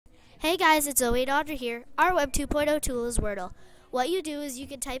Hey guys, it's Zoe and Audrey here. Our Web 2.0 tool is Wordle. What you do is you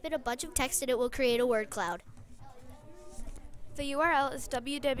can type in a bunch of text and it will create a word cloud. The URL is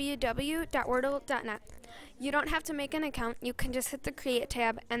www.wordle.net. You don't have to make an account, you can just hit the Create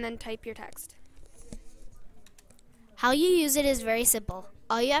tab and then type your text. How you use it is very simple.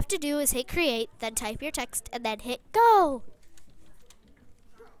 All you have to do is hit Create, then type your text, and then hit Go!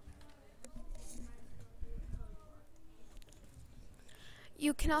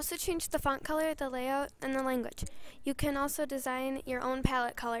 You can also change the font color, the layout, and the language. You can also design your own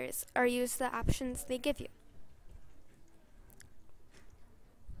palette colors or use the options they give you.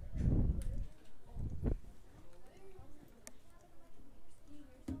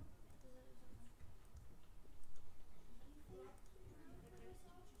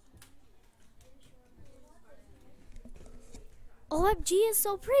 OMG is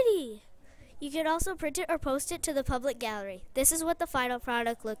so pretty! You can also print it or post it to the public gallery. This is what the final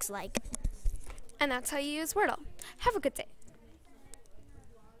product looks like. And that's how you use Wordle. Have a good day.